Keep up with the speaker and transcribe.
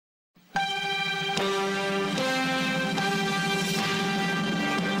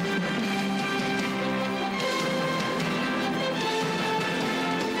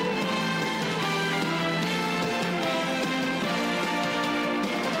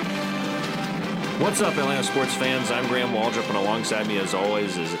What's up, Atlanta sports fans? I'm Graham Waldrop, and alongside me, as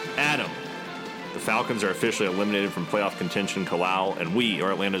always, is Adam. The Falcons are officially eliminated from playoff contention, Kalal, and we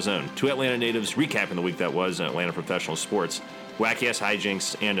are Atlanta's own. Two Atlanta natives recapping the week that was in Atlanta professional sports, wacky-ass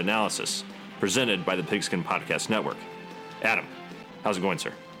hijinks, and analysis, presented by the Pigskin Podcast Network. Adam, how's it going,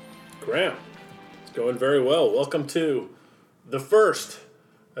 sir? Graham, it's going very well. Welcome to the first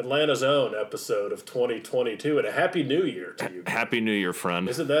Atlanta's own episode of 2022, and a Happy New Year to you. Happy New Year, friend.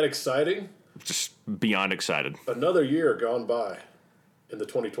 Isn't that exciting? Just beyond excited. Another year gone by in the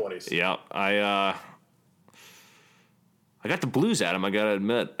 2020s. Yeah, I got the blues, Adam, I gotta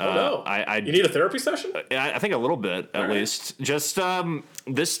admit. Oh, no. You need a therapy session? I think a little bit, at least. Just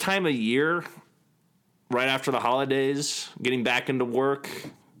this time of year, right after the holidays, getting back into work,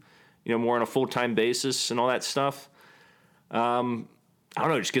 more on a full-time basis and all that stuff. I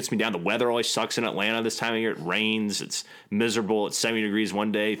don't know, it just gets me down. The weather always sucks in Atlanta this time of year. It rains, it's miserable, it's 70 degrees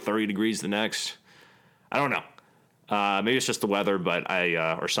one day, 30 degrees the next. I don't know. Maybe it's just the weather, but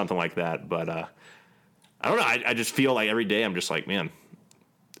or something like that. But I don't know. I just feel like every day I'm just like, man,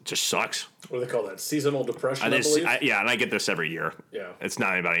 it just sucks. What do they call that? Seasonal depression, I believe? Yeah, and I get this every year. Yeah. It's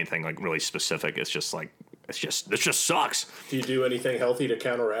not about anything like really specific. It's just like, it just sucks. Do you do anything healthy to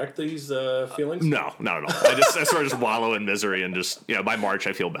counteract these feelings? No, not at all. I sort of just wallow in misery and just, by March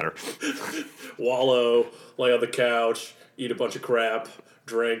I feel better. Wallow, lay on the couch, eat a bunch of crap,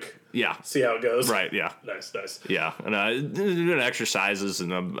 drink. Yeah. See how it goes. Right, yeah. Nice. Yeah, and doing exercises,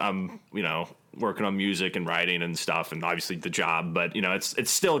 and I'm working on music and writing and stuff, and obviously the job, but,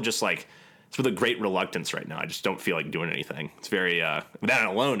 it's still just like, it's with a great reluctance right now. I just don't feel like doing anything. It's very that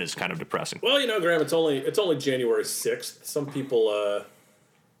alone is kind of depressing. Well, Graham, it's only January 6th. Some people,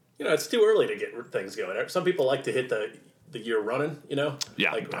 it's too early to get things going. Some people like to hit the year running.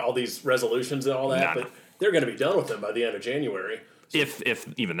 Yeah, like all these resolutions and all that. But they're going to be done with them by the end of January. So if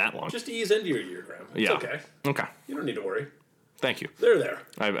even that long. Just ease into your year, Graham. It's okay. Okay. You don't need to worry. Thank you. They're there.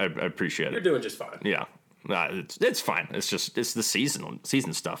 I appreciate it. You're doing just fine. Yeah. It's fine. It's the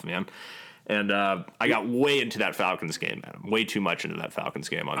season stuff, man. And I got way into that Falcons game, Adam. Way too much into that Falcons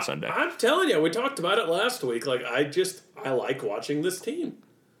game on Sunday. I'm telling you, we talked about it last week. Like, I like watching this team.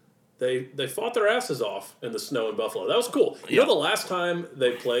 They fought their asses off in the snow in Buffalo. That was cool. You know the last time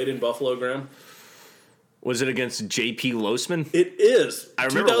they played in Buffalo, Graham? Was it against J.P. Losman? It is. I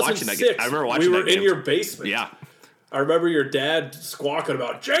remember watching that game. We were in your basement. Yeah. I remember your dad squawking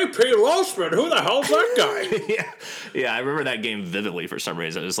about J.P. Losman. Who the hell's that guy? Yeah, I remember that game vividly for some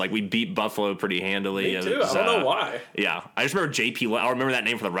reason. It was like we beat Buffalo pretty handily. Me too. I don't know why. Yeah, I just remember J.P. I'll remember that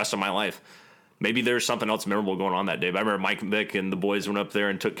name for the rest of my life. Maybe there's something else memorable going on that day. But I remember Mike Vick and the boys went up there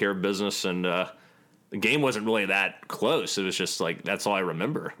and took care of business, and the game wasn't really that close. It was just like, that's all I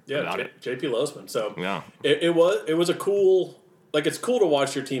remember about it. J.P. Losman. So yeah, it was a cool, like, it's cool to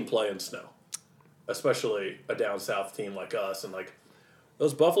watch your team play in snow. Especially a down south team like us, and like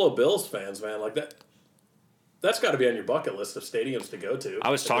those Buffalo Bills fans, man, like that's got to be on your bucket list of stadiums to go to. I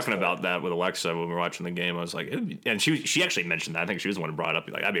was talking about that with Alexa when we were watching the game. I was like, and she actually mentioned that. I think she was the one who brought it up.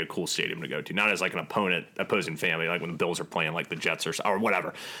 Like, that'd be a cool stadium to go to, not as like an opposing family, like when the Bills are playing like the Jets or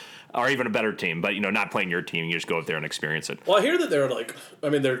whatever, or even a better team. But not playing your team, you just go up there and experience it. Well, I hear that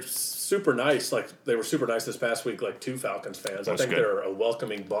they're super nice. Like, they were super nice this past week. Like, two Falcons fans. I think they're a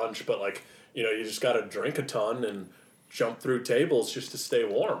welcoming bunch, but like. You just got to drink a ton and jump through tables just to stay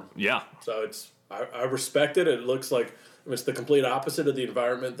warm. Yeah. So I respect it. It looks like it's the complete opposite of the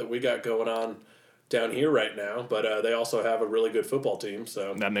environment that we got going on down here right now. But they also have a really good football team.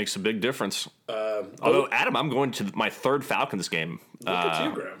 So that makes a big difference. Although, Adam, I'm going to my third Falcons game. Look at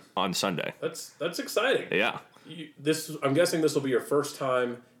you, Graham. On Sunday. That's exciting. Yeah. I'm guessing this will be your first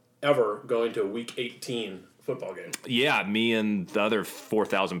time ever going to a Week 18 football game. Yeah, me and the other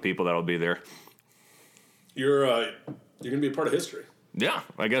 4,000 people that'll be there. You're gonna be a part of history. Yeah,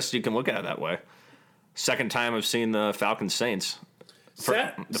 I guess you can look at it that way. Second time I've seen the Falcons Saints.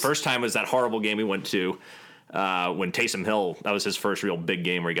 The first time was that horrible game we went to when Taysom Hill. That was his first real big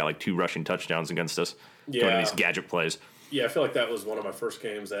game where he got like 2 rushing touchdowns against us. Yeah, doing these gadget plays. Yeah, I feel like that was one of my first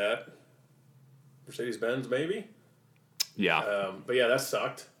games at Mercedes-Benz, maybe. Yeah, but yeah, that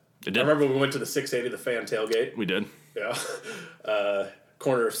sucked. It did. I remember we went to the 680, the fan tailgate. We did. Yeah.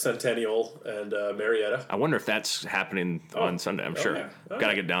 Corner of Centennial and Marietta. I wonder if that's happening on Sunday. I'm sure. Yeah. Got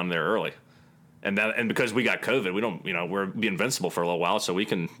to get down there early. And because we got COVID, we don't, we're be invincible for a little while, so we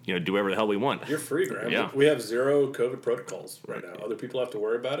can, do whatever the hell we want. You're free, Graham. Yeah. We have 0 COVID protocols right now. Other people have to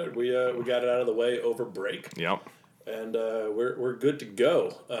worry about it. We got it out of the way over break. Yep. And we're good to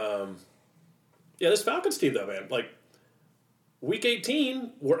go. This Falcons team, though, man, like, Week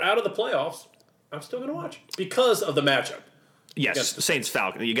 18, we're out of the playoffs. I'm still going to watch because of the matchup. Yes, Saints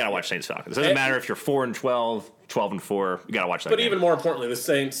Falcons. You got to watch Saints Falcons. It doesn't matter if you're 4-12, 12-4. You got to watch that. But game. even more importantly, the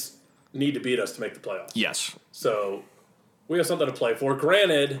Saints need to beat us to make the playoffs. Yes. So we have something to play for.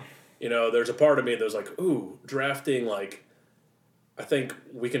 Granted, there's a part of me that's like, ooh, drafting like, I think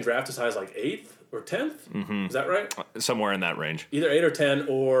we can draft as high as like 8th or 10th. Mm-hmm. Is that right? Somewhere in that range. Either 8 or 10,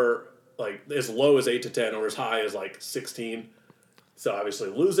 or like as low as 8 to 10, or as high as like 16. So obviously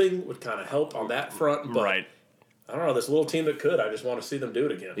losing would kind of help on that front. But right. I don't know, this little team that could, I just want to see them do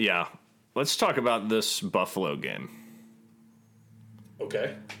it again. Yeah. Let's talk about this Buffalo game.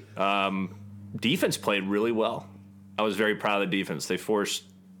 Okay. Defense played really well. I was very proud of the defense. They forced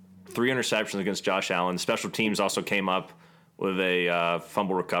 3 interceptions against Josh Allen. Special teams also came up with a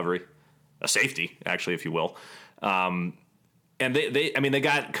fumble recovery, a safety, actually, if you will. And they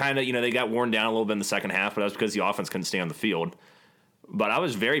got kind of, they got worn down a little bit in the second half, but that was because the offense couldn't stay on the field. But I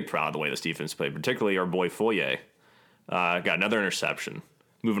was very proud of the way this defense played, particularly our boy Foye. Got another interception,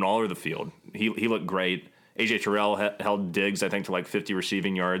 moving all over the field. He looked great. A.J. Terrell held Diggs, I think, to like 50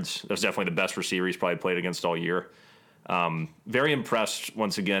 receiving yards. That was definitely the best receiver he's probably played against all year. Very impressed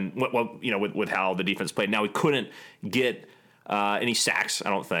once again. With how the defense played. Now we couldn't get any sacks. I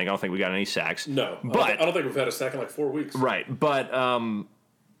don't think we got any sacks. No, but I don't think we've had a sack in like 4 weeks. Right, but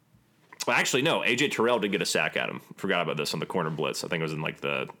actually no. A.J. Terrell did get a sack at him. Forgot about this on the corner blitz. I think it was in like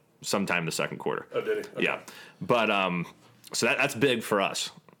sometime in the second quarter. Oh, did he? Okay. Yeah, but so that's big for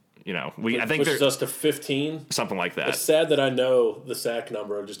us. I think pushes us to 15, something like that. It's sad that I know the sack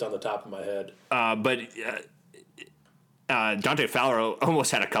number just on the top of my head. But Dante Fowler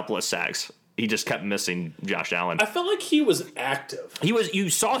almost had a couple of sacks. He just kept missing Josh Allen. I felt like he was active. You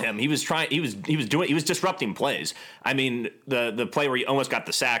saw him. He was disrupting plays. I mean, the play where he almost got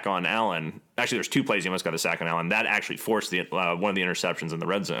the sack on Allen. Actually, there's 2 plays he almost got the sack on Allen. That actually forced one of the interceptions in the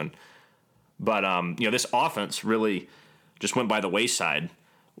red zone. But this offense really just went by the wayside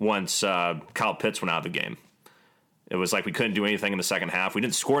once Kyle Pitts went out of the game. It was like we couldn't do anything in the second half. We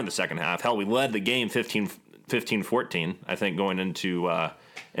didn't score in the second half. Hell, we led the game 15-14, I think, going into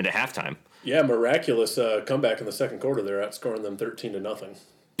halftime. Yeah, miraculous comeback in the second quarter there, outscoring them 13-0.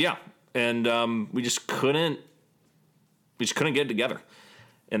 Yeah, and we just couldn't get it together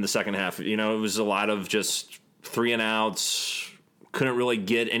in the second half. It was a lot of just 3 and outs. Couldn't really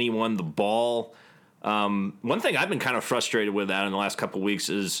get anyone the ball. One thing I've been kind of frustrated with that in the last couple of weeks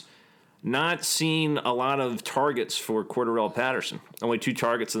is not seeing a lot of targets for Cordarrelle Patterson. Only 2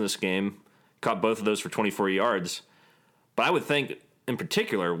 targets in this game. Caught both of those for 24 yards. But I would think, in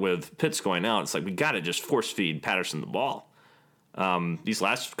particular, with Pitts going out, it's like we got to just force feed Patterson the ball. These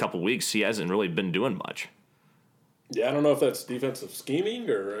last couple of weeks, he hasn't really been doing much. Yeah, I don't know if that's defensive scheming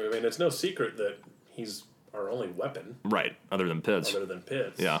it's no secret that he's our only weapon. Right, other than Pitts.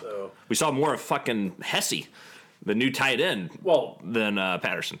 Yeah. So. We saw more of fucking Hesse, the new tight end, than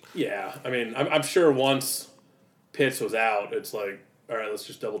Patterson. Yeah, I'm sure once Pitts was out, it's like, all right, let's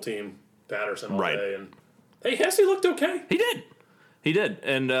just double team Patterson all day. And hey, Hesse looked okay. He did.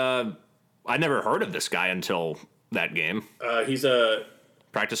 And I never heard of this guy until that game. He's a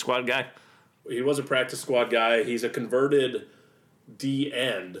practice squad guy. He was a practice squad guy. He's a converted D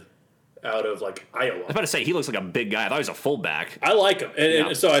end out of like Iowa. I was about to say he looks like a big guy. I thought he was a fullback. I like him,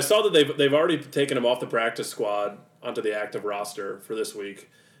 and so I saw that they've already taken him off the practice squad onto the active roster for this week.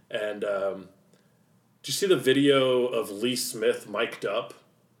 And did you see the video of Lee Smith mic'd up?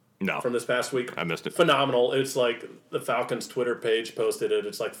 No. From this past week? I missed it. Phenomenal. It's like the Falcons Twitter page posted it.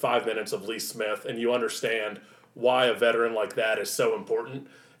 It's like 5 minutes of Lee Smith, and you understand why a veteran like that is so important.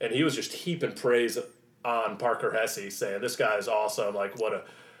 And he was just heaping praise on Parker Hesse, saying this guy is awesome.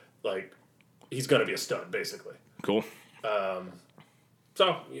 He's going to be a stud, basically. Cool.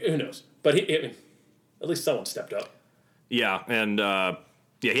 So who knows? But at least someone stepped up. Yeah, and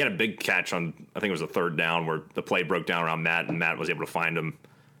he had a big catch on, I think it was a 3rd down, where the play broke down around Matt, and Matt was able to find him.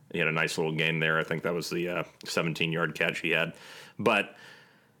 He had a nice little game there. I think that was the 17-yard catch he had. But,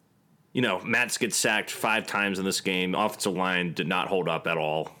 Matt gets sacked 5 times in this game. Offensive line did not hold up at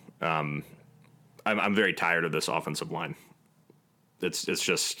all. I'm very tired of this offensive line. It's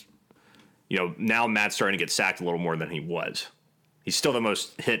just, now Matt's starting to get sacked a little more than he was. He's still the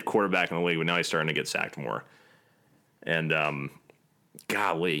most hit quarterback in the league, but now he's starting to get sacked more. And,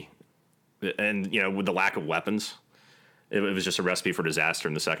 golly. And, with the lack of weapons, it was just a recipe for disaster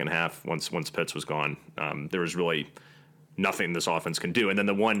in the second half once Pitts was gone. There was really nothing this offense can do. And then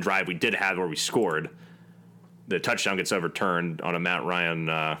the one drive we did have where we scored, the touchdown gets overturned on a Matt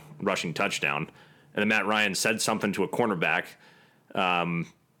Ryan rushing touchdown. And then Matt Ryan said something to a cornerback,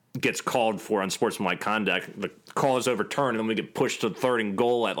 gets called for unsportsmanlike conduct. The call is overturned, and then we get pushed to 3rd and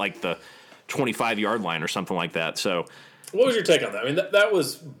goal at like the 25-yard line or something like that. So What was your take on that? I mean, that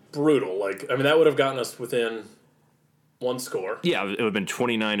was brutal. Like, I mean, that would have gotten us within one score. Yeah, it would have been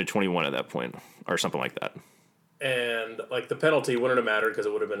 29-21 at that point, or something like that. And, like, the penalty wouldn't have mattered because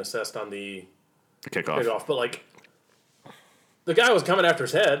it would have been assessed on the kickoff. But, like, the guy was coming after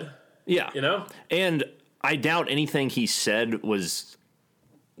his head. Yeah. You know? And I doubt anything he said was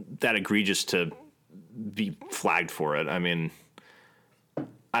that egregious to be flagged for it. I mean,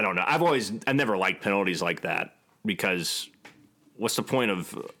 I don't know. I've never liked penalties like that because what's the point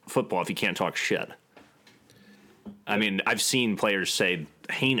of football if you can't talk shit? I mean, I've seen players say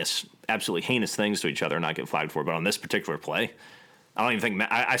absolutely heinous things to each other and not get flagged for it, but on this particular play, I don't even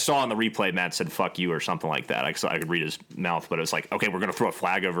think I saw on the replay Matt said "fuck you" or something like that. I could read his mouth, but it was like, okay, we're going to throw a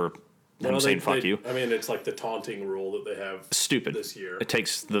flag over him saying "fuck you." I mean, it's like the taunting rule that they have. Stupid this year. It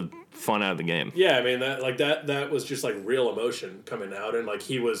takes the fun out of the game. Yeah, I mean that was just like real emotion coming out, and like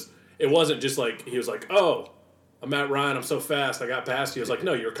it wasn't just like he was like, oh, I'm Matt Ryan, I'm so fast, I got past you. It was like,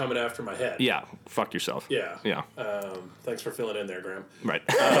 no, you're coming after my head. Yeah, fuck yourself. Yeah. Yeah. Thanks for filling in there, Graham. Right.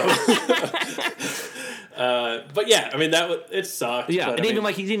 But yeah, I mean it sucked. Yeah, but, and even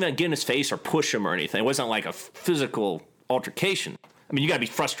like he didn't even get in his face or push him or anything. It wasn't like a physical altercation. I mean, you got to be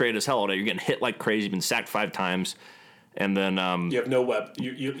frustrated as hell all day. You're getting hit like crazy. You've been sacked 5 times, and then you have no weapon.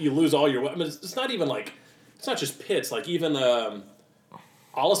 You lose all your weapons. It's not even like it's not just Pitts. Like even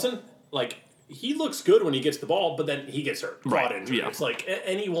Allison, like he looks good when he gets the ball, but then he gets hurt, quad injury. Yeah. It's like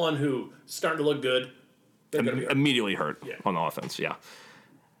anyone who's starting to look good, they're going to be hurt. Immediately hurt on the offense. Yeah,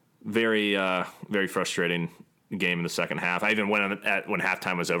 very very frustrating game in the second half. I even went on when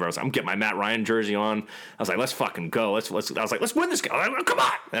halftime was over. I was like, I'm getting my Matt Ryan jersey on. I was like, let's fucking go. Let's. I was like, let's win this game. Like, come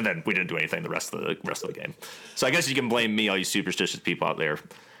on. And then we didn't do anything the rest of the game. So I guess you can blame me, all you superstitious people out there,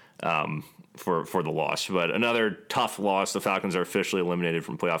 for the loss. But another tough loss. The Falcons are officially eliminated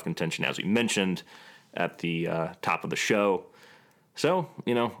from playoff contention, as we mentioned at the top of the show. So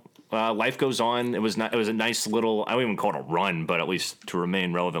life goes on. It was a nice little. I don't even call it a run, but at least to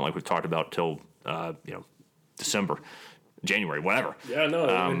remain relevant, like we've talked about till December, January, whatever. Yeah,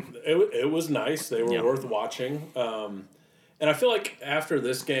 no, it was nice. They were worth watching. And I feel like after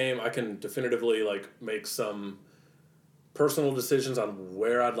this game, I can definitively make some personal decisions on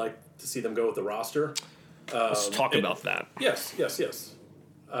where I'd like to see them go with the roster. Let's talk about that. Yes.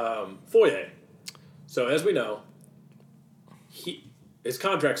 Foye. So as we know, his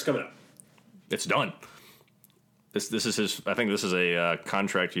contract's coming up. It's done. This is his. I think this is a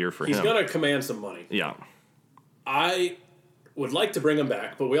contract year for him. He's going to command some money. Yeah. I would like to bring him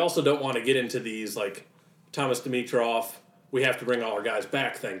back, but we also don't want to get into these Thomas Dimitroff, we have to bring all our guys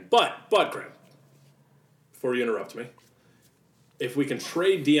back thing. But Graham, before you interrupt me, if we can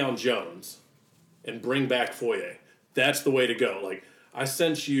trade Deion Jones and bring back Foye, that's the way to go. I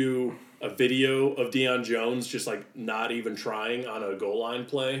sent you a video of Deion Jones just not even trying on a goal line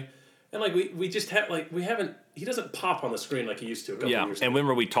play. And we just have we haven't. He doesn't pop on the screen like he used to a couple years ago. And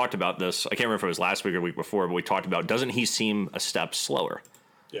remember we talked about this. I can't remember if it was last week or the week before, but we talked about doesn't he seem a step slower?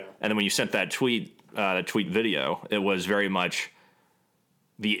 Yeah. And then when you sent that tweet video, it was very much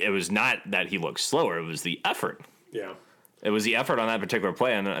it was not that he looked slower. It was the effort. Yeah. It was the effort on that particular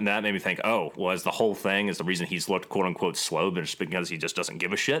play, and that made me think, was the whole thing is the reason he's looked quote unquote slow, but it's because he just doesn't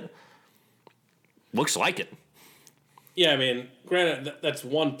give a shit. Looks like it. Yeah, I mean, granted, that's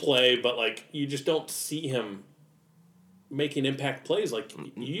one play, but you just don't see him making impact plays like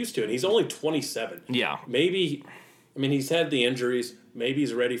you used to, and he's only 27. Yeah. Maybe, he's had the injuries. Maybe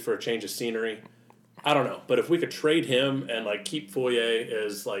he's ready for a change of scenery. I don't know, but if we could trade him and keep Foye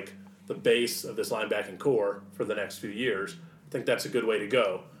as the base of this linebacking core for the next few years, I think that's a good way to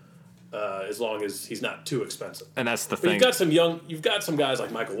go. As long as he's not too expensive. And that's the thing. You've got some guys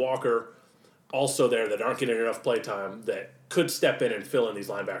like Michael Walker also there that aren't getting enough play time that could step in and fill in these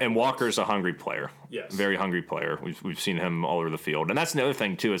linebackers. And Walker's a hungry player. Yes. Very hungry player. We've seen him all over the field. And that's another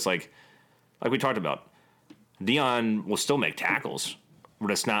thing, too. It's like we talked about, Deion will still make tackles,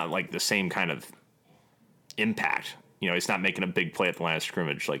 but it's not the same kind of impact. He's not making a big play at the line of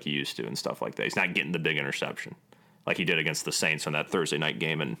scrimmage like he used to and stuff like that. He's not getting the big interception like he did against the Saints on that Thursday night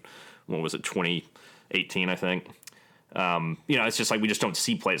game in, 2018, I think. It's just we just don't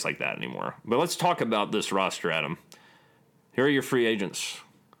see plays like that anymore. But let's talk about this roster, Adam. Here are your free agents.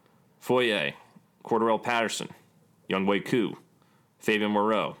 Foye, Cordarrelle Patterson, Younghoe Koo, Fabian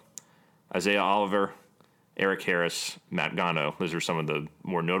Moreau, Isaiah Oliver, Eric Harris, Matt Gano. Those are some of the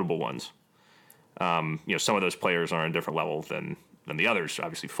more notable ones. Some of those players are on a different level than the others.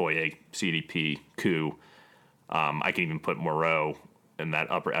 Obviously, Foye, CDP, Koo. I can even put Moreau in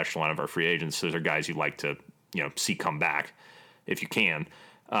that upper echelon of our free agents. Those are guys you'd like to see come back if you can.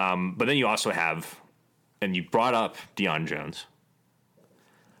 But then you also have and you brought up Deion Jones,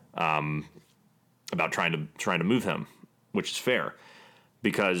 about trying to move him, which is fair.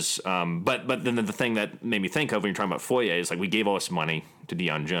 Because, but then the thing that made me think of when you're talking about Foye is like we gave all this money to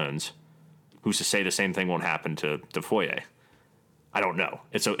Deion Jones. Who's to say the same thing won't happen to Foye? I don't know.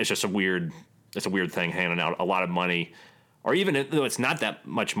 It's just a weird thing, handing out a lot of money, or even though it's not that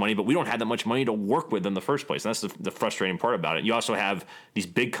much money, but we don't have that much money to work with in the first place. And that's the frustrating part about it. You also have these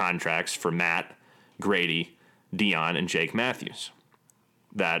big contracts for Matt, Grady, Deion, and Jake Matthews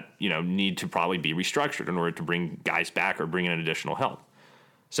that need to probably be restructured in order to bring guys back or bring in additional help.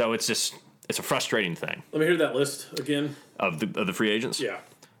 So it's a frustrating thing. Let me hear that list again. Of the free agents? Yeah.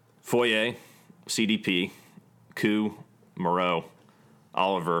 Foye, CDP, Koo, Moreau,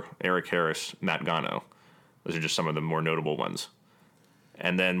 Oliver, Eric Harris, Matt Gano. Those are just some of the more notable ones.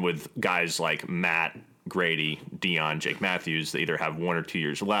 And then with guys like Matt, Grady, Deion, Jake Matthews, they either have 1 or 2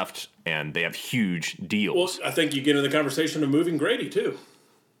 years left, and they have huge deals. Well, I think you get into the conversation of moving Grady, too.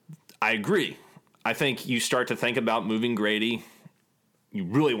 I agree. I think you start to think about moving Grady. You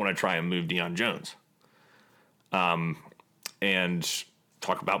really want to try and move Deion Jones. And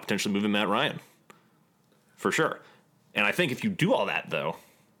talk about potentially moving Matt Ryan. For sure. And I think if you do all that, though,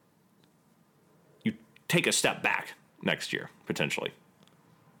 you take a step back next year, potentially.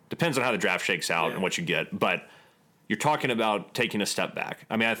 Depends on how the draft shakes out and what you get. But you're talking about taking a step back.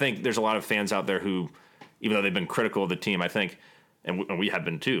 I mean, I think there's a lot of fans out there who, even though they've been critical of the team, I think, and we have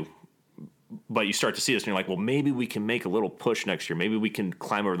been too, but you start to see this and you're like, well, maybe we can make a little push next year. Maybe we can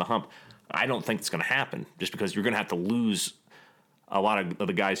climb over the hump. I don't think it's going to happen just because you're going to have to lose a lot of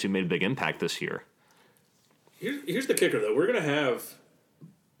the guys who made a big impact this year. Here's the kicker, though.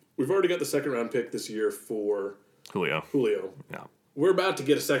 We've already got the second-round pick this year for Julio. Yeah. We're about to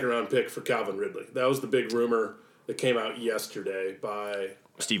get a second-round pick for Calvin Ridley. That was the big rumor that came out yesterday by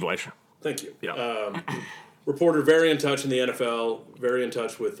Steve Weiss. Thank you. Yeah. Reporter very in touch in the NFL, very in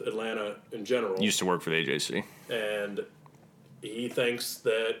touch with Atlanta in general. Used to work for the AJC. And he thinks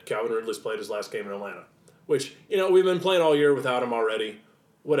that Calvin Ridley's played his last game in Atlanta, which, we've been playing all year without him already.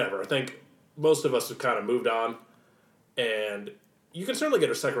 Whatever. I think most of us have kind of moved on, and you can certainly get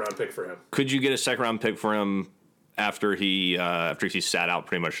a second-round pick for him. Could you get a second-round pick for him after he sat out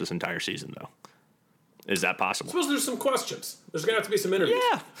pretty much this entire season, though? Is that possible? I suppose there's some questions. There's going to have to be some interviews.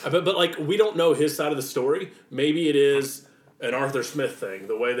 Yeah. But we don't know his side of the story. Maybe it is an Arthur Smith thing,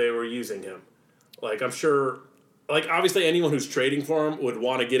 the way they were using him. I'm sure, obviously anyone who's trading for him would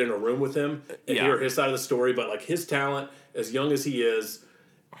want to get in a room with him and hear his side of the story. But, his talent, as young as he is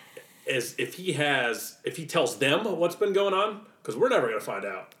if he tells them what's been going on, because we're never going to find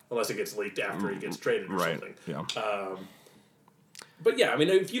out unless it gets leaked after he gets traded or something. Yeah. But yeah, I mean,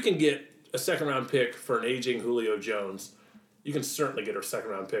 if you can get a second-round pick for an aging Julio Jones, you can certainly get a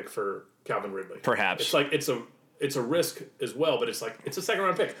second-round pick for Calvin Ridley. Perhaps. It's a risk as well, but it's a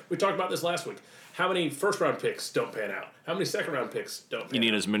second-round pick. We talked about this last week. How many first-round picks don't pan out? How many second-round picks don't pan out? You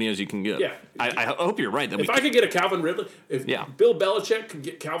need as many as you can get. Yeah. I hope you're right. If I could get a Calvin Ridley, Bill Belichick could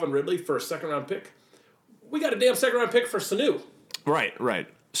get Calvin Ridley for a second-round pick, we got a damn second-round pick for Sanu. Right.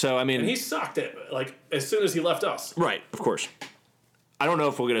 So, I mean... And he sucked it, as soon as he left us. Right, of course. I don't know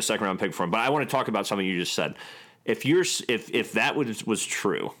if we'll get a second-round pick for him, but I want to talk about something you just said. If that was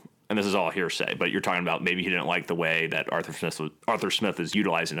true, and this is all hearsay, but you're talking about maybe he didn't like the way that Arthur Smith is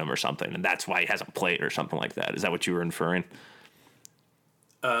utilizing him or something, and that's why he hasn't played or something like that. Is that what you were inferring?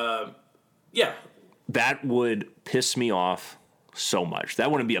 Yeah. That would piss me off so much.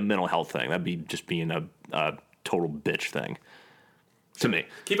 That wouldn't be a mental health thing. That'd be just being a total bitch thing to me.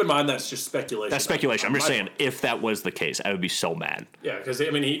 Keep in mind that's just speculation. That's speculation. I'm just saying, if that was the case, I would be so mad. Yeah, because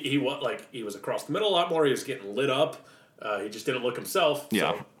he was across the middle a lot more. He was getting lit up. He just didn't look himself.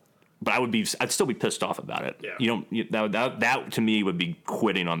 Yeah. So. But I'd still be pissed off about it. Yeah. That to me would be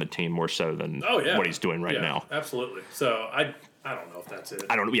quitting on the team more so than what he's doing right now. Absolutely. So I don't know if that's it.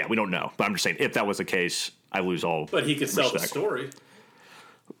 We don't know. But I'm just saying, if that was the case, I lose all. But he could sell respect. the story.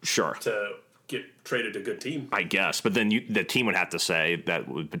 Sure. To get traded to a good team. I guess. But then the team would have to say that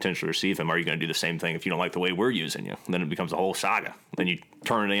would potentially receive him. Are you going to do the same thing if you don't like the way we're using you? And then it becomes a whole saga. Then you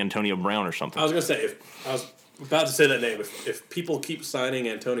turn into Antonio Brown or something. I was going to say, I was about to say that name. If people keep signing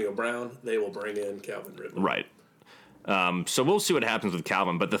Antonio Brown, they will bring in Calvin Ridley. Right. So we'll see what happens with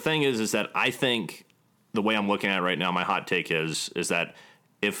Calvin. But the thing is that I think the way I'm looking at it right now, my hot take is that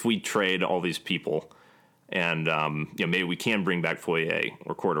if we trade all these people and maybe we can bring back Foye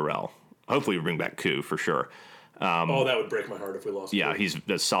or Cordarrelle. Hopefully we bring back Koo for sure. That would break my heart if we lost. Yeah, he's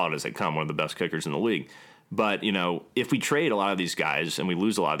as solid as they come, one of the best kickers in the league. But, if we trade a lot of these guys and we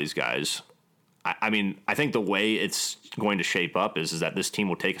lose a lot of these guys, I think the way it's going to shape up is that this team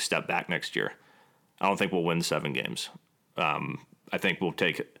will take a step back next year. I don't think we'll win 7 games. I think we'll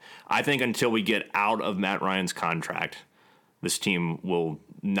take it. I think until we get out of Matt Ryan's contract, this team will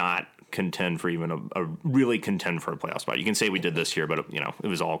not contend for even really contend for a playoff spot. You can say we did this year, but it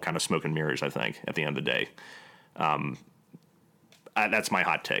was all kind of smoke and mirrors. I think at the end of the day, that's my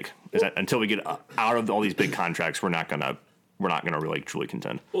hot take. Is that until we get out of all these big contracts, we're not gonna really truly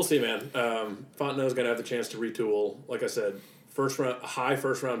contend. We'll see, man. Fontenot's gonna have the chance to retool. Like I said, high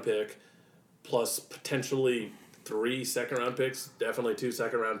first round pick, plus potentially 3 second round picks, definitely 2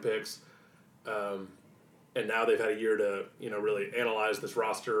 second round picks. And now they've had a year to, really analyze this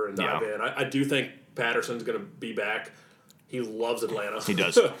roster and dive in. I do think Patterson's going to be back. He loves Atlanta. He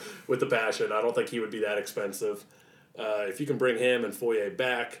does. With the passion. I don't think he would be that expensive. If you can bring him and Foye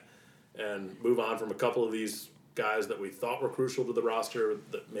back and move on from a couple of these guys that we thought were crucial to the roster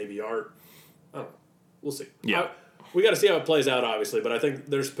that maybe aren't, I don't know. We'll see. Yeah. We got to see how it plays out, obviously, but I think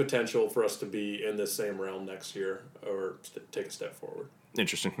there's potential for us to be in this same realm next year or take a step forward.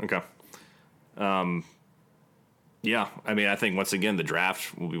 Interesting. Okay. Yeah, I mean, I think once again the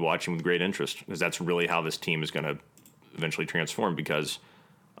draft we'll be watching with great interest because that's really how this team is going to eventually transform because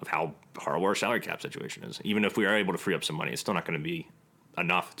of how horrible our salary cap situation is. Even if we are able to free up some money, it's still not going to be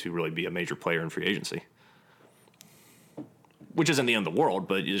enough to really be a major player in free agency, which isn't the end of the world,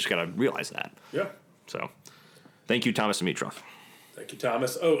 but you just got to realize that. Yeah. So, thank you, Thomas Dimitrov. Thank you,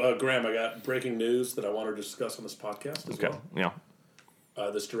 Thomas. Oh, Graham, I got breaking news that I want to discuss on this podcast as well. Yeah.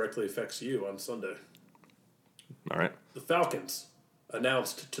 This directly affects you on Sunday. All right. The Falcons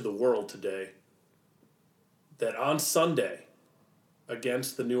announced to the world today that on Sunday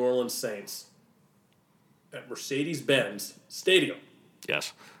against the New Orleans Saints at Mercedes-Benz Stadium,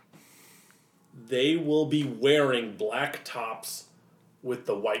 Yes. they will be wearing black tops with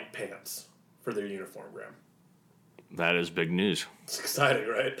the white pants for their uniform, Graham. That is big news. It's exciting,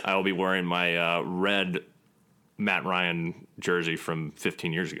 right? I will be wearing my red Matt Ryan jersey from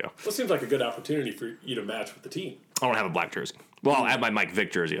 15 years ago. Well, it seems like a good opportunity for you to match with the team. I don't have a black jersey. Well, I have my Mike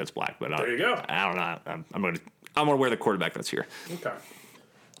Vick jersey that's black, but There you go. I don't know. I'm gonna wear the quarterback that's here. Okay.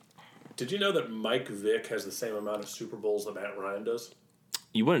 Did you know that Mike Vick has the same amount of Super Bowls that Matt Ryan does?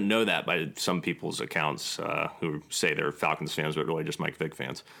 You wouldn't know that by some people's accounts who say they're Falcons fans, but really just Mike Vick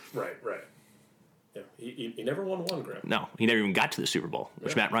fans. Right. Yeah, he never won one, Graham. No, he never even got to the Super Bowl,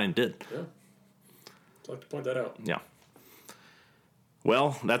 which Matt Ryan did. Yeah. I'd like to point that out. Yeah.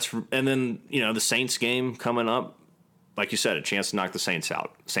 Well, and then, the Saints game coming up, like you said, a chance to knock the Saints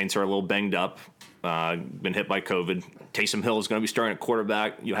out. Saints are a little banged up, been hit by COVID. Taysom Hill is going to be starting at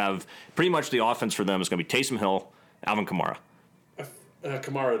quarterback. You have pretty much the offense for them is going to be Taysom Hill, Alvin Kamara.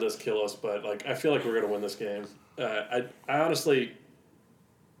 Kamara does kill us, but I feel like we're going to win this game. I honestly,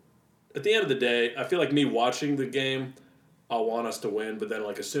 at the end of the day, I feel like me watching the game, I'll want us to win, but then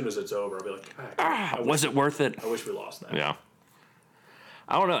as soon as it's over, I'll be like, was it worth it? I wish we lost that. Yeah.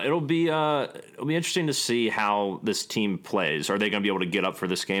 I don't know. It'll be interesting to see how this team plays. Are they going to be able to get up for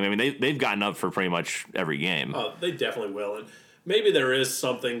this game? I mean, they've gotten up for pretty much every game. Oh, they definitely will, and maybe there is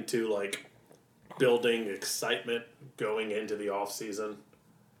something to building excitement going into the off season.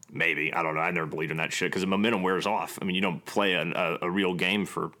 Maybe. I don't know. I never believed in that shit because the momentum wears off. I mean, you don't play a real game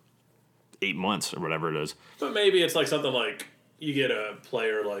for 8 months or whatever it is. But maybe it's something you get a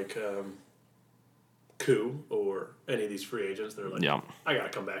player like Koo or any of these free agents. They're like, yeah. I got to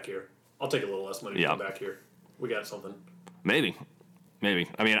come back here. I'll take a little less money to come back here. We got something. Maybe.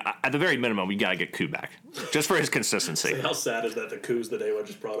 I mean, at the very minimum, we got to get Koo back just for his consistency. How sad is that the Koo's the name I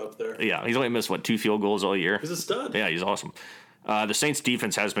just brought up there? Yeah, he's only missed, 2 field goals all year? He's a stud. Yeah, he's awesome. The Saints'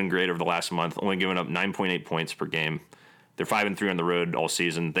 defense has been great over the last month, only giving up 9.8 points per game. They're 5-3 on the road all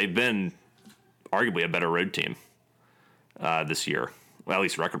season. They've been arguably a better road team this year, well, at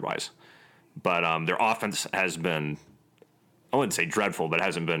least record-wise. But their offense has been, I wouldn't say dreadful, but it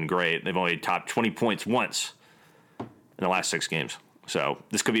hasn't been great. They've only topped 20 points once in the last 6 games. So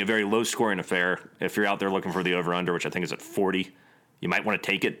this could be a very low-scoring affair. If you're out there looking for the over-under, which I think is at 40, you might want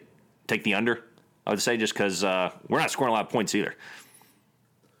to take the under, I would say, just because we're not scoring a lot of points either.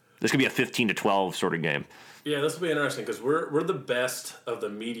 This could be a 15-12 sort of game. Yeah, this will be interesting because we're the best of the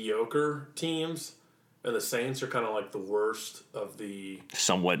mediocre teams, and the Saints are kind of the worst of the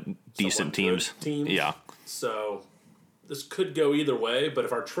somewhat decent teams. Yeah. So this could go either way, but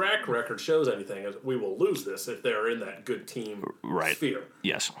if our track record shows anything, we will lose this if they're in that good team sphere.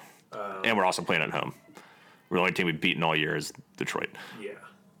 Yes. And we're also playing at home. We're the only team we've beaten all year is Detroit. Yeah,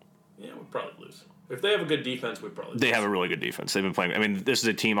 we'll probably lose. If they have a good defense, we probably lose. They have a really good defense. They've been playing. I mean, this is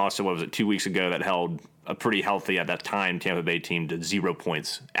a team also, 2 weeks ago that held a pretty healthy, at that time, Tampa Bay team to 0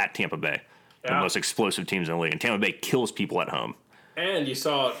 points at Tampa Bay. The most explosive teams in the league. And Tampa Bay kills people at home. And you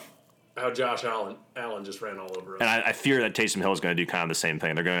saw how Josh Allen just ran all over us. And I fear that Taysom Hill is going to do kind of the same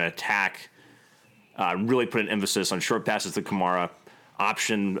thing. They're going to attack, really put an emphasis on short passes to Kamara,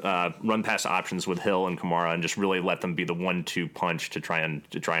 run pass options with Hill and Kamara, and just really let them be the 1-2 punch to try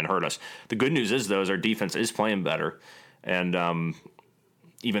and hurt us. The good news is, though, is our defense is playing better, and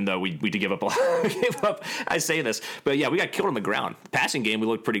even though we did give up a lot, I say this, but yeah, we got killed on the ground. The passing game, we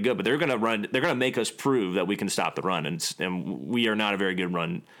looked pretty good, but they're going to make us prove that we can stop the run, and we are not a very good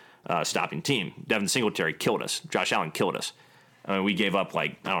run stopping team. Devin Singletary killed us. Josh Allen killed us. I mean, we gave up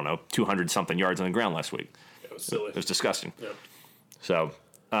 200 something yards on the ground last week. It was silly. It was disgusting. Yep. So,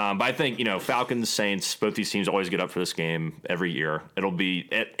 but I think Falcons, Saints, both these teams always get up for this game every year. It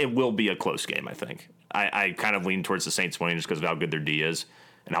will be a close game. I think. I kind of lean towards the Saints winning just because of how good their D is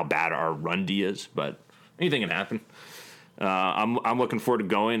and how bad our run D is. But anything can happen. I'm looking forward to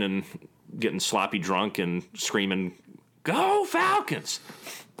going and getting sloppy drunk and screaming, "Go Falcons!"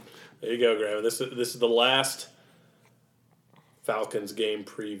 There you go, Graham. This is the last Falcons game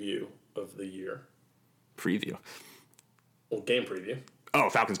preview of the year. Preview. Well, game preview. Oh,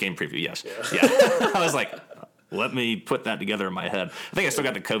 Falcons game preview. Yes. Yeah. I was like, let me put that together in my head. I think I still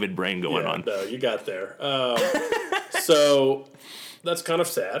got the COVID brain going on. No, you got there. So that's kind of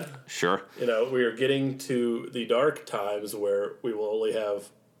sad. Sure. We are getting to the dark times where we will only have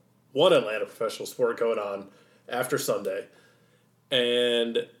one Atlanta professional sport going on after Sunday.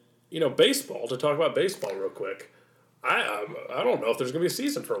 And, baseball, to talk about baseball real quick. I don't know if there's going to be a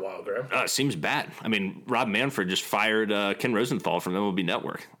season for a while, Graham. It seems bad. I mean, Rob Manfred just fired Ken Rosenthal from MLB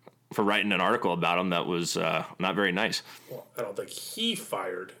Network for writing an article about him that was not very nice. Well, I don't think he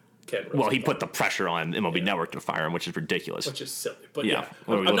fired Ken Rosenthal. Well, he put the pressure on MLB Network to fire him, which is ridiculous. Which is silly. But yeah.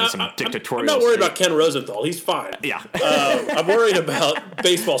 Well, I'm not dictatorial worried about Ken Rosenthal. He's fine. Yeah. I'm worried about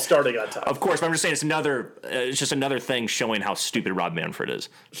baseball starting on time. Of course, but I'm just saying it's just another thing showing how stupid Rob Manfred is.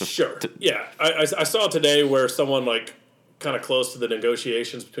 Sure. Yeah. I saw today where someone kind of close to the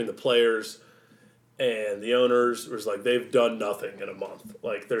negotiations between the players and the owners was like, they've done nothing in a month.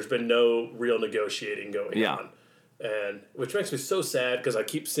 Like, there's been no real negotiating going on. And which makes me so sad because I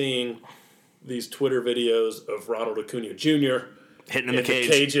keep seeing these Twitter videos of Ronald Acuna Jr. hitting in the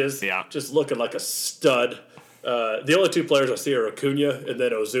cages, just looking like a stud. The only two players I see are Acuna and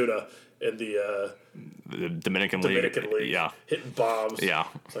then Ozuna in the Dominican League. Yeah. Hitting bombs. Yeah.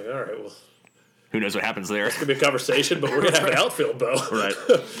 It's like, all right, well, who knows what happens there? it's going to be a conversation, but we're going to have an outfield, Bo. Right.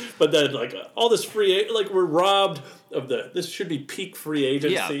 But then, all this we're robbed of this should be peak free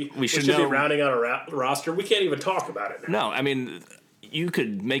agency. Yeah, we should be rounding out a roster. We can't even talk about it now. No, I mean, you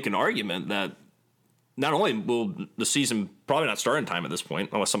could make an argument that not only will the season probably not start in time at this point,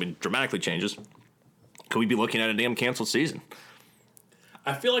 unless something dramatically changes, could we be looking at a damn canceled season?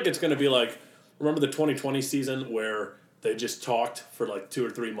 I feel like it's going to be remember the 2020 season where they just talked for 2 or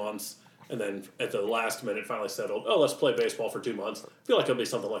 3 months, and then at the last minute finally settled, let's play baseball for 2 months. I feel like it'll be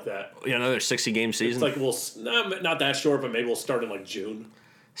something like that. Yeah, another 60-game season? It's not that short, but maybe we'll start in June.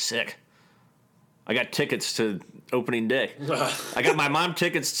 Sick. I got tickets to opening day. I got my mom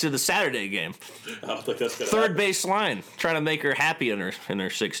tickets to the Saturday game. I don't think that's going to Third base line, trying to make her happy in her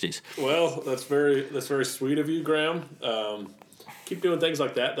 60s. Well, that's very sweet of you, Graham. Keep doing things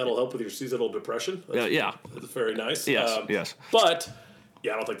like that. That'll help with your seasonal depression. Yeah. That's very nice. Yes. But, I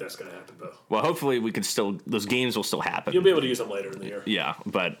don't think that's going to happen, though. Well, hopefully those games will still happen. You'll be able to use them later in the year. Yeah,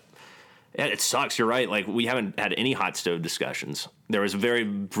 but it sucks. You're right. We haven't had any hot stove discussions. There was a very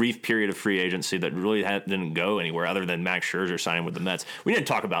brief period of free agency that really didn't go anywhere other than Max Scherzer signing with the Mets. We didn't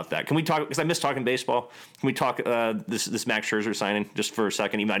talk about that. Can we talk, because I miss talking baseball, can we talk this Max Scherzer signing just for a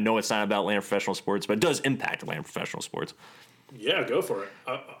second? Even I know it's not about Atlanta professional sports, but it does impact Atlanta professional sports. Yeah, go for it.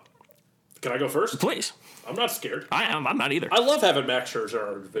 Can I go first? Please. I'm not scared. I'm not either. I love having Max Scherzer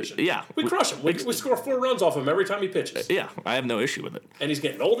in our division. Yeah. We crush him. We score 4 runs off him every time he pitches. Yeah, I have no issue with it. And he's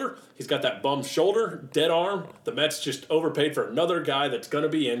getting older. He's got that bum shoulder, dead arm. The Mets just overpaid for another guy that's going to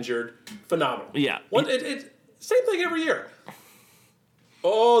be injured. Phenomenal. Yeah. Same thing every year.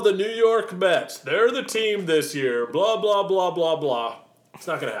 Oh, the New York Mets. They're the team this year. Blah, blah, blah, blah, blah. It's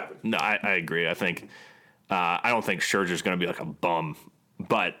not going to happen. No, I agree. I think I don't think Scherzer's going to be like a bum,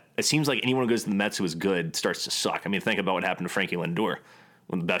 but it seems like anyone who goes to the Mets who is good starts to suck. I mean, think about what happened to Frankie Lindor,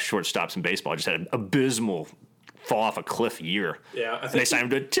 one of the best shortstops in baseball. Just had an abysmal fall off a cliff year. Yeah, I think they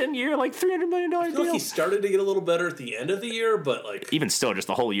signed him to a 10-year, $300 million deal. I feel like he started to get a little better at the end of the year, but even still, just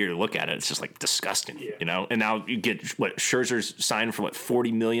the whole year to look at it, it's just disgusting. Yeah. And now you get Scherzer's signed for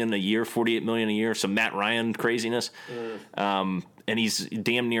 $40 million a year, $48 million a year. Some Matt Ryan craziness, and he's a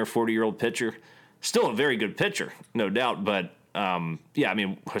damn near 40-year-old pitcher. Still a very good pitcher, no doubt, but. I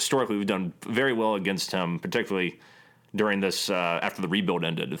mean, historically, we've done very well against him, particularly during this after the rebuild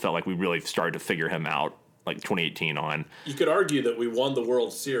ended. It felt like we really started to figure him out, like 2018 on. You could argue that we won the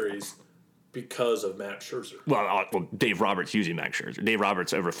World Series because of Matt Scherzer. Well, Dave Roberts using Max Scherzer. Dave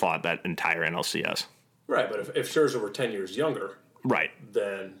Roberts overfought that entire NLCS. Right, but if Scherzer were 10 years younger, right,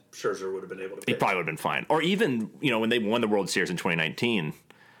 then Scherzer would have been able to pitch. He probably would have been fine. Or even, when they won the World Series in 2019,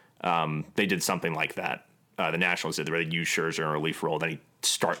 they did something like that. The Nationals did. They really used Scherzer in a relief role. Then he'd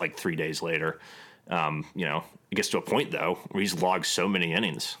start like 3 days later. It gets to a point, though, where he's logged so many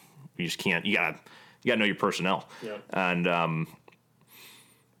innings. You just can't. You gotta know your personnel. Yeah. And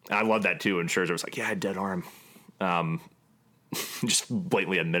I love that, too. And Scherzer was like, yeah, I had dead arm. Just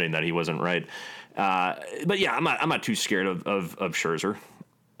blatantly admitting that he wasn't right. But yeah, I'm not too scared of Scherzer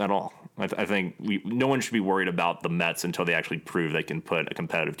at all. I think no one should be worried about the Mets until they actually prove they can put a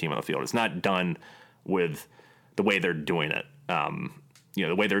competitive team on the field. It's not done with the way they're doing it.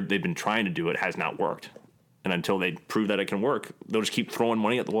 The way they've been trying to do it has not worked. And until they prove that it can work, they'll just keep throwing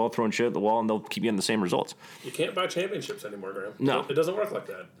money at the wall, throwing shit at the wall, and they'll keep getting the same results. You can't buy championships anymore, Graham. No. It doesn't work like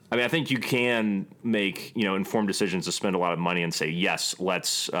that. I mean, I think you can make, informed decisions to spend a lot of money and say, yes,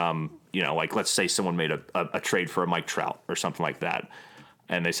 let's, let's say someone made a trade for a Mike Trout or something like that.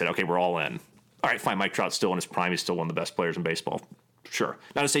 And they said, okay, we're all in. All right, fine, Mike Trout's still in his prime. He's still one of the best players in baseball. Sure.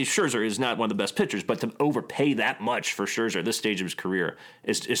 Not to say Scherzer is not one of the best pitchers, but to overpay that much for Scherzer at this stage of his career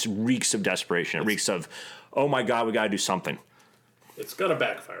is reeks of desperation. It reeks of, oh my God, we got to do something. It's going to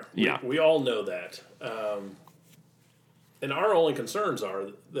backfire. Yeah. We all know that. And our only concerns are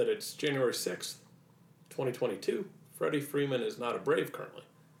that it's January 6th, 2022. Freddie Freeman is not a Brave currently.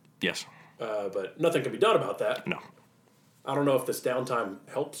 Yes. But nothing can be done about that. No. I don't know if this downtime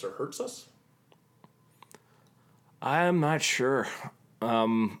helps or hurts us. I'm not sure.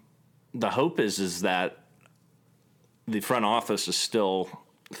 The hope is that the front office is still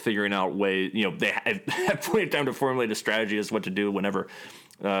figuring out ways. They have plenty of time to formulate a strategy as what to do whenever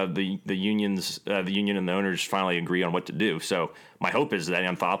the union and the owners finally agree on what to do. So my hope is that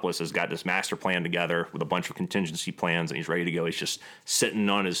Anthopoulos has got this master plan together with a bunch of contingency plans, and he's ready to go. He's just sitting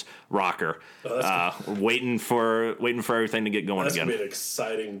on his rocker, waiting for everything to get going That's again. That's gonna be an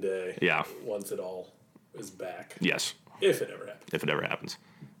exciting day. Yeah. Once it all is back. Yes. If it ever happens. If it ever happens.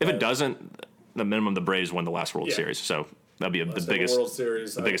 If it doesn't, the minimum the Braves won the last World Series. So that'd be the biggest World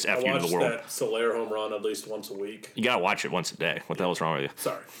Series. the biggest FU in the world. I watch that Soler home run at least once a week. You gotta watch it once a day. What the hell is wrong with you?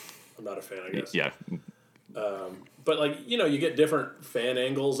 Sorry, I'm not a fan. I guess. Yeah. But you get different fan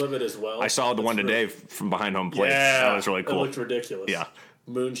angles of it as well. I saw the one today from behind home plate. Yeah, That was really cool. It looked ridiculous. Yeah.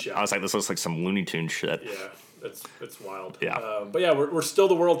 Moonshot. I was like, this looks like some Looney Tunes shit. Yeah, it's wild. Yeah. But yeah, we're still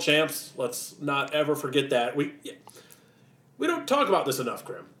the world champs. Let's not ever forget that. We don't talk about this enough,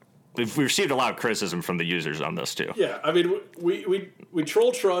 Grim. We've received a lot of criticism from the users on this too. Yeah, I mean, we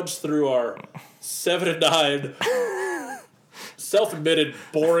troll trudge through our 7-9 self-admitted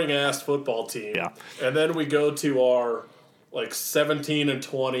boring ass football team. Yeah. And then we go to our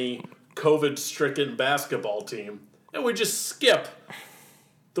 17-20 COVID-stricken basketball team, and we just skip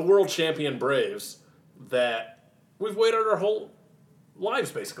the world champion Braves that we've waited our whole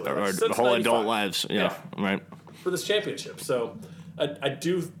lives basically. Our since whole 95. adult lives. Yeah. Right. For this championship. So I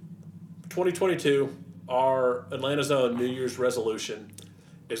do 2022, our Atlanta Zone New Year's resolution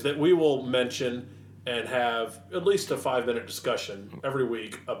is that we will mention and have at least a 5-minute discussion every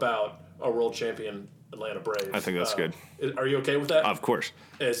week about our world champion Atlanta Braves. I think that's good. Are you okay with that? Of course.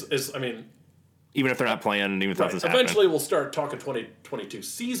 I mean, even if they're not playing, and even if nothing's happening. Eventually we'll start talking 2022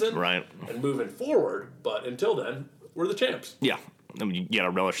 season right. and moving forward, but until then, we're the champs. Yeah. I mean, you got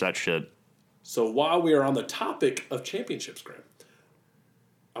to relish that shit. So while we are on the topic of championships, Graham,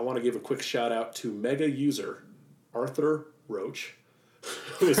 I want to give a quick shout out to mega user Arthur Roach,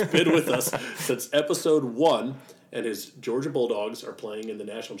 who has been with us since episode 1, and his Georgia Bulldogs are playing in the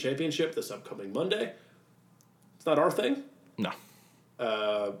national championship this upcoming Monday. It's not our thing. No.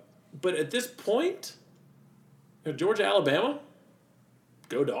 But at this point, Georgia, Alabama,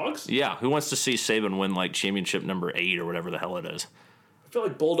 go Dogs. Yeah, who wants to see Saban win championship number 8 or whatever the hell it is? I feel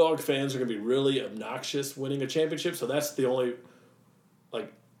like Bulldog fans are going to be really obnoxious winning a championship, so that's the only,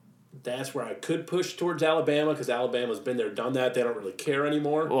 that's where I could push towards Alabama, because Alabama's been there, done that. They don't really care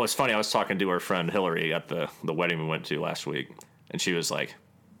anymore. Well, it's funny. I was talking to our friend Hillary at the wedding we went to last week, and she was like,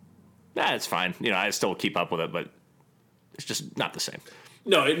 nah, it's fine. I still keep up with it, but it's just not the same.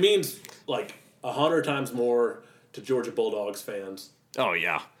 No, it means 100 times more to Georgia Bulldogs fans. Oh,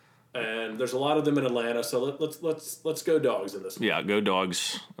 yeah. And there's a lot of them in Atlanta, so let's go Dogs in this one. Yeah, go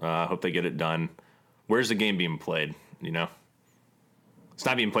Dogs. Hope they get it done. Where's the game being played? It's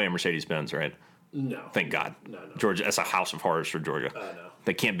not being played at Mercedes-Benz, right? No. Thank God. No. Georgia, that's a house of horrors for Georgia. No.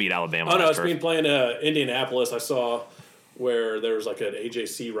 They can't beat Alabama. Oh, no, it's been playing Indianapolis. I saw where there was like an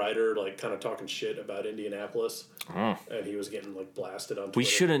AJC writer like kind of talking shit about Indianapolis, and he was getting like blasted on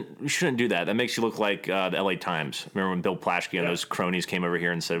Twitter. We shouldn't do that. That makes you look like the LA Times. Remember when Bill Plaschke and those cronies came over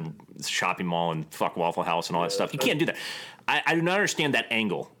here and said it's a shopping mall and fuck Waffle House and all that stuff? You can't do that. I do not understand that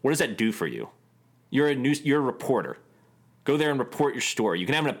angle. What does that do for you? You're a reporter. Go there and report your story. You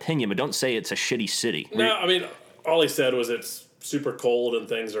can have an opinion, but don't say it's a shitty city. No, I mean, all he said was it's super cold and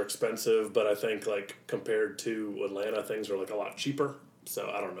things are expensive, but I think like compared to Atlanta, things are like a lot cheaper.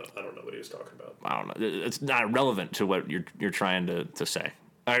 So I don't know what he was talking about. I don't know. It's not relevant to what you're trying to say.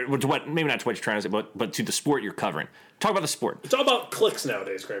 To what, maybe not to what you're trying to say, but to the sport you're covering. Talk about the sport. It's all about clicks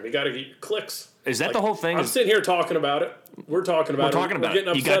nowadays, Graham. You got to get clicks. Is that the whole thing? I'm sitting here talking about it. We're talking about it. We're getting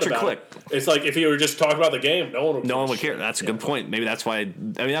upset you got your about click. It. It's like if you were just talking about the game, no one would care. That's a good point. Maybe that's why. I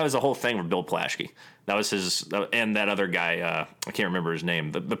mean, that was the whole thing with Bill Plaschke. That was his, and that other guy. I can't remember his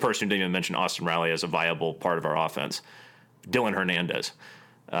name. The person who didn't even mention Austin Riley as a viable part of our offense, Dylan Hernandez.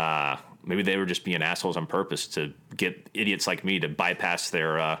 Maybe they were just being assholes on purpose to get idiots like me to bypass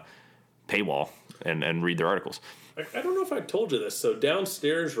their paywall and read their articles. I don't know if I told you this. So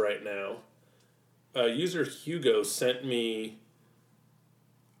downstairs right now, user Hugo sent me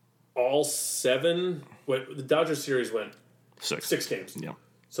all 7. The Dodgers series went 6 games. Yeah.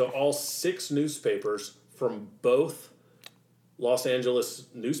 So all 6 newspapers from both Los Angeles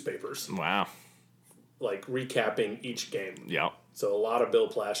newspapers. Wow. Like recapping each game. Yeah. So a lot of Bill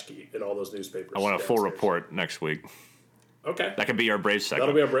Plaschke in all those newspapers. I want a full report next week. Okay. That could be our Braves segment.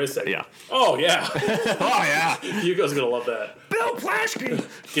 That'll be our Braves segment. Yeah. Oh, yeah. Oh, yeah. Hugo's going to love that. Bill Plaschke.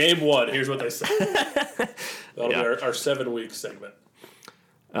 Game 1. Here's what they say. That'll be our 7-week segment.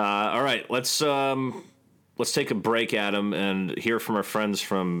 All right. Let's take a break, Adam, and hear from our friends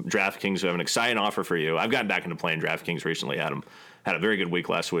from DraftKings who have an exciting offer for you. I've gotten back into playing DraftKings recently, Adam. Had a very good week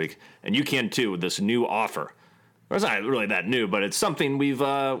last week. And you can, too, with this new offer. Well, it's not really that new, but it's something we've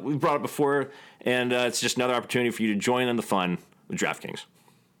brought up before, and it's just another opportunity for you to join in the fun with DraftKings.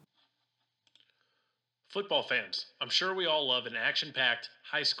 Football fans, I'm sure we all love an action-packed,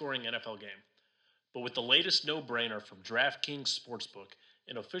 high-scoring NFL game. But with the latest no-brainer from DraftKings Sportsbook,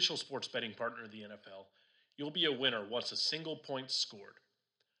 an official sports betting partner of the NFL, you'll be a winner once a single point's scored.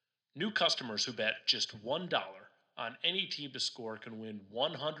 New customers who bet just $1 on any team to score can win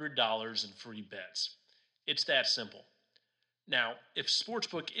 $100 in free bets. It's that simple. Now, if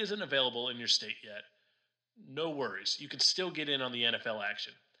Sportsbook isn't available in your state yet, no worries. You can still get in on the NFL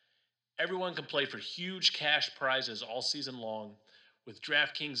action. Everyone can play for huge cash prizes all season long with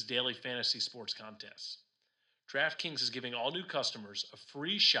DraftKings daily fantasy sports contests. DraftKings is giving all new customers a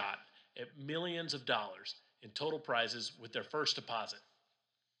free shot at millions of dollars in total prizes with their first deposit.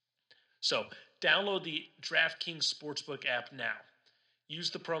 So, download the DraftKings Sportsbook app now. Use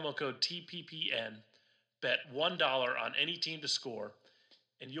the promo code TPPN. Bet $1 on any team to score,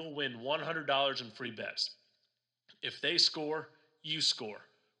 and you'll win $100 in free bets. If they score, you score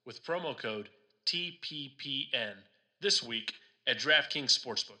with promo code TPPN this week at DraftKings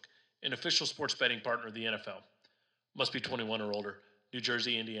Sportsbook, an official sports betting partner of the NFL. Must be 21 or older. New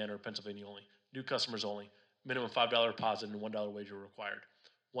Jersey, Indiana, or Pennsylvania only. New customers only. Minimum $5 deposit and $1 wager required.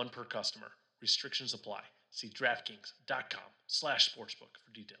 One per customer. Restrictions apply. See DraftKings.com/sportsbook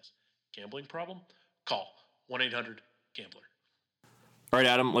for details. Gambling problem? Call 1-800-GAMBLER. All right,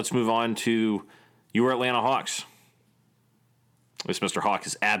 Adam, let's move on to your Atlanta Hawks. This Mr. Hawk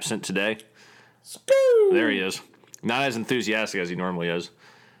is absent today. Scoo! There he is. Not as enthusiastic as he normally is.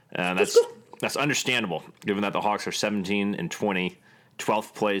 And that's understandable, given that the Hawks are 17-20,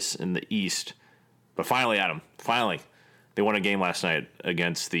 12th place in the East. But finally, Adam, they won a game last night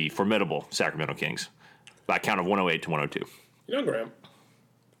against the formidable Sacramento Kings by a count of 108-102. You know, Graham,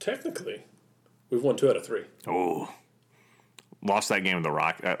 technically, we've won 2 out of 3. Oh. Lost that game with the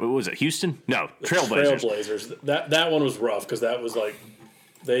Rock. What was it, Houston? No, Trailblazers. Trailblazers. That one was rough because that was like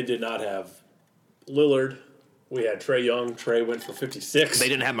they did not have Lillard. We had Trae Young. Trae went for 56. They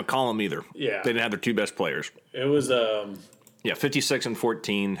didn't have McCollum either. Yeah. They didn't have their 2 best players. It was 56 and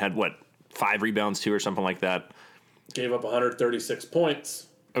 14, had 5 rebounds too or something like that. Gave up 136 points.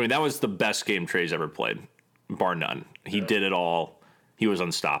 I mean, that was the best game Trae's ever played, bar none. He did it all. He was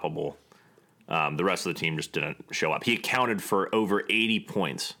unstoppable. The rest of the team just didn't show up. He accounted for over 80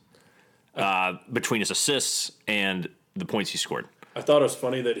 points between his assists and the points he scored. I thought it was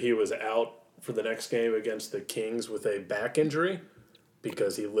funny that he was out for the next game against the Kings with a back injury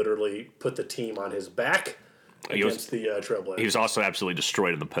because he literally put the team on his back against the Trailblazers. He was also absolutely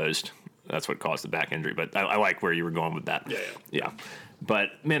destroyed in the post. That's what caused the back injury. But I like where you were going with that. Yeah. But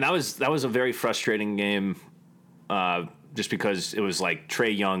man, that was a very frustrating game. Just because it was like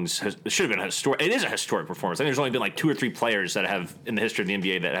Trae Young's, it should have been a historic. It is a historic performance. I think there's only been like 2 or 3 players that have in the history of the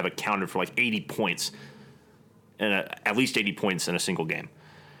NBA that have accounted for like 80 points, and at least 80 points in a single game.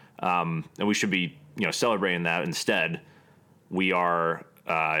 And we should be celebrating that. Instead, we are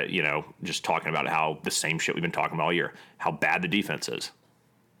just talking about how the same shit we've been talking about all year, how bad the defense is.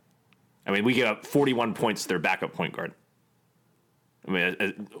 I mean, we get up 41 points to their backup point guard. I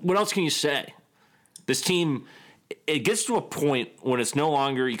mean, what else can you say? This team. It gets to a point when it's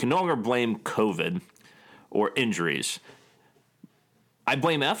you can no longer blame COVID or injuries. I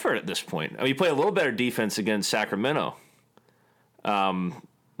blame effort at this point. I mean, we played a little better defense against Sacramento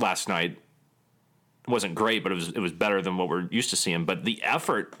last night. It wasn't great, but it was better than what we're used to seeing. But the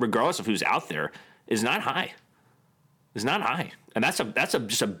effort, regardless of who's out there, is not high. It's not high, and that's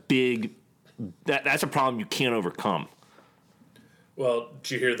just a big that's a problem you can't overcome. Well,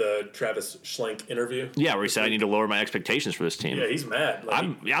 did you hear the Travis Schlenk interview? Yeah, where he said I need to lower my expectations for this team. Yeah, he's mad.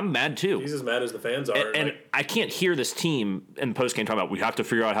 I'm mad too. He's as mad as the fans are. And I can't hear this team in the postgame talking about we have to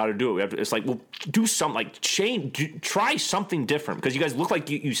figure out how to do it. It's like, well, do something. Like try something different because you guys look like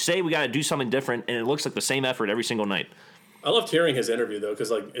you say we got to do something different, and it looks like the same effort every single night. I loved hearing his interview though, because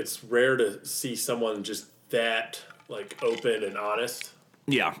like it's rare to see someone just that like open and honest.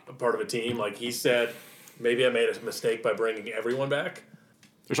 Yeah, a part of a team. Like he said, maybe I made a mistake by bringing everyone back.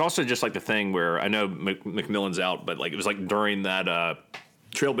 There's also just like the thing where I know McMillan's out, but like it was like during that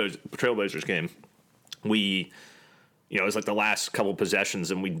Trailblazers game, we, it was like the last couple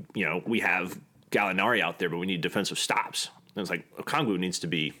possessions, and we have Gallinari out there, but we need defensive stops. And it's like Okongwu needs to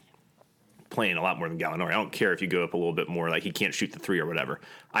be playing a lot more than Gallinari. I don't care if you go up a little bit more, like he can't shoot the 3 or whatever.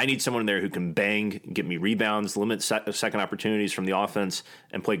 I need someone there who can bang, get me rebounds, limit second opportunities from the offense,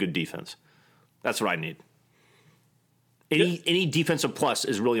 and play good defense. That's what I need. Any defensive plus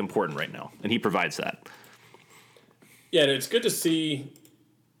is really important right now, and he provides that. Yeah, and it's good to see.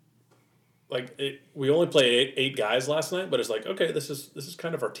 Like we only played 8 guys last night, but it's like okay, this is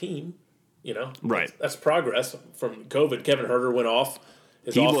kind of our team, Right. That's progress from COVID. Kevin Huerter went off.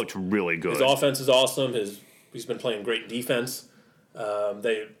 He looked really good. His offense is awesome. He's been playing great defense.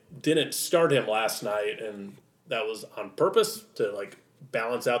 They didn't start him last night, and that was on purpose to like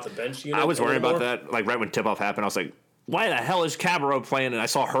balance out the bench unit. I was worried about that. Like right when tip-off happened, I was like, why the hell is Cabarrot playing? And I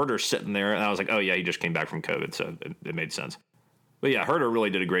saw Huerter sitting there, and I was like, oh, yeah, he just came back from COVID, so it made sense. But, yeah, Huerter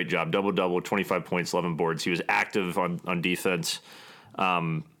really did a great job. Double-double, 25 points, 11 boards. He was active on defense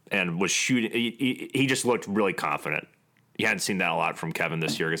and was shooting. He just looked really confident. You hadn't seen that a lot from Kevin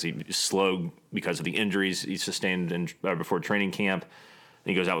this year because he was slow because of the injuries he sustained before training camp. And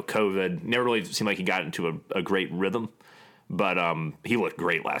he goes out with COVID. Never really seemed like he got into a great rhythm. But he looked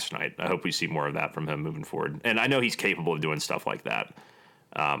great last night. I hope we see more of that from him moving forward. And I know he's capable of doing stuff like that.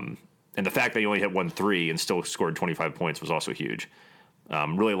 And the fact that he only hit 1 3 and still scored 25 points was also huge.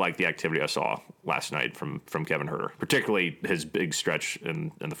 Really liked the activity I saw last night from Kevin Huerter, particularly his big stretch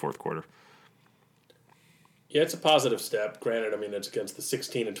in the fourth quarter. Yeah, it's a positive step. Granted, I mean, it's against the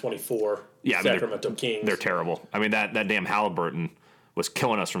 16-24 Sacramento Kings. They're terrible. I mean, that damn Halliburton was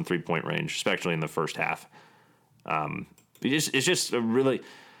killing us from three-point range, especially in the first half. It's just a really,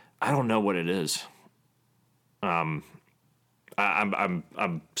 I don't know what it is. I'm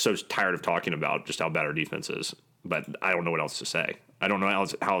so tired of talking about just how bad our defense is, but I don't know what else to say. I don't know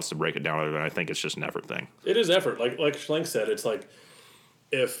how else to break it down other than I think it's just an effort thing. It is effort. Like Schlenk said, it's like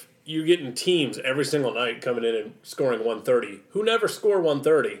if you're getting teams every single night coming in and scoring 130, who never score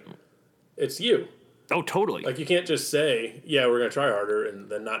 130, it's you. Oh, totally. Like, you can't just say, yeah, we're going to try harder and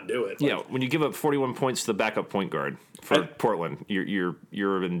then not do it. Yeah, when you give up 41 points to the backup point guard for Portland, you're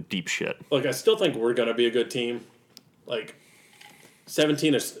in deep shit. Look, I still think we're going to be a good team. Like,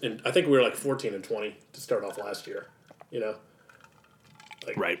 17 and I think we were like 14-20 to start off last year,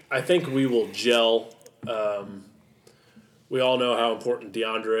 Like, right. I think we will gel. We all know how important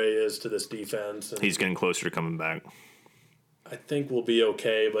DeAndre is to this defense. And he's getting closer to coming back. I think we'll be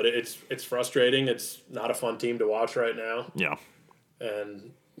okay, but it's frustrating. It's not a fun team to watch right now. Yeah.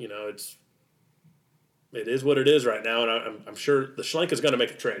 And, it is what it is right now, and I'm sure the Schlenk is going to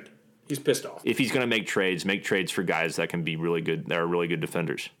make a trade. He's pissed off. If he's going to make trades for guys that can be really good, that are really good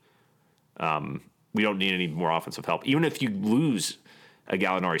defenders. We don't need any more offensive help. Even if you lose a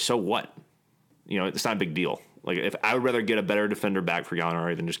Gallinari, so what? It's not a big deal. Like, if I would rather get a better defender back for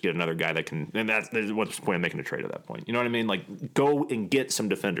Gallinari than just get another guy that can, and that's what's the point of making a trade at that point. You know what I mean? Like, go and get some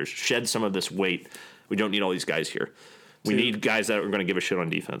defenders, shed some of this weight. We don't need all these guys here. We need guys that are going to give a shit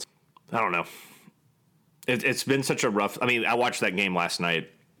on defense. I don't know. It's been such a rough. I mean, I watched that game last night.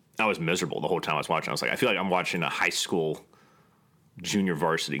 I was miserable the whole time I was watching. I was like, I feel like I'm watching a high school junior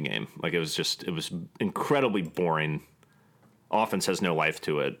varsity game. Like, it was incredibly boring. Offense has no life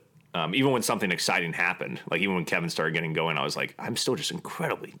to it. Even when something exciting happened, like even when Kevin started getting going, I was like, I'm still just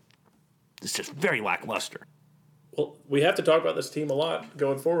it's just very lackluster. Well, we have to talk about this team a lot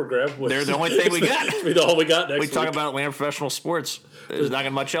going forward, Graham. They're the only thing we got. It's all we got next week. We talk about Atlanta professional sports. There's not going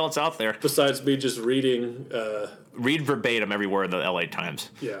to much else out there. Besides me just reading. Read verbatim every word of the LA Times.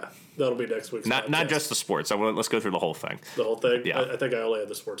 Yeah, that'll be next week's Not just the sports. Let's go through the whole thing. The whole thing? Yeah. I think I only had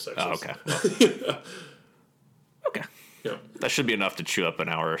the sports section. Oh, okay. Well, okay. Yeah. That should be enough to chew up an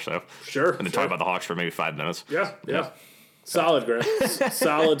hour or so. Sure. And to talk about the Hawks for maybe 5 minutes. Yeah. Solid, Graham.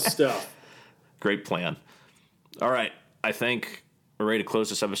 Solid stuff. Great plan. All right. I think we're ready to close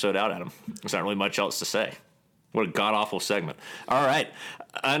this episode out, Adam. There's not really much else to say. What a god-awful segment. All right.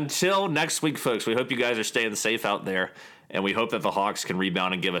 Until next week, folks, we hope you guys are staying safe out there, and we hope that the Hawks can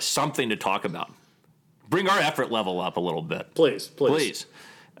rebound and give us something to talk about. Bring our effort level up a little bit. Please.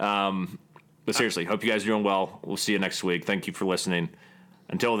 But seriously, hope you guys are doing well. We'll see you next week. Thank you for listening.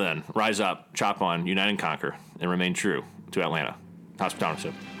 Until then, rise up, chop on, unite and conquer, and remain true to Atlanta.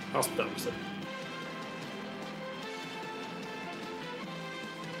 Hospitality. Hospitality.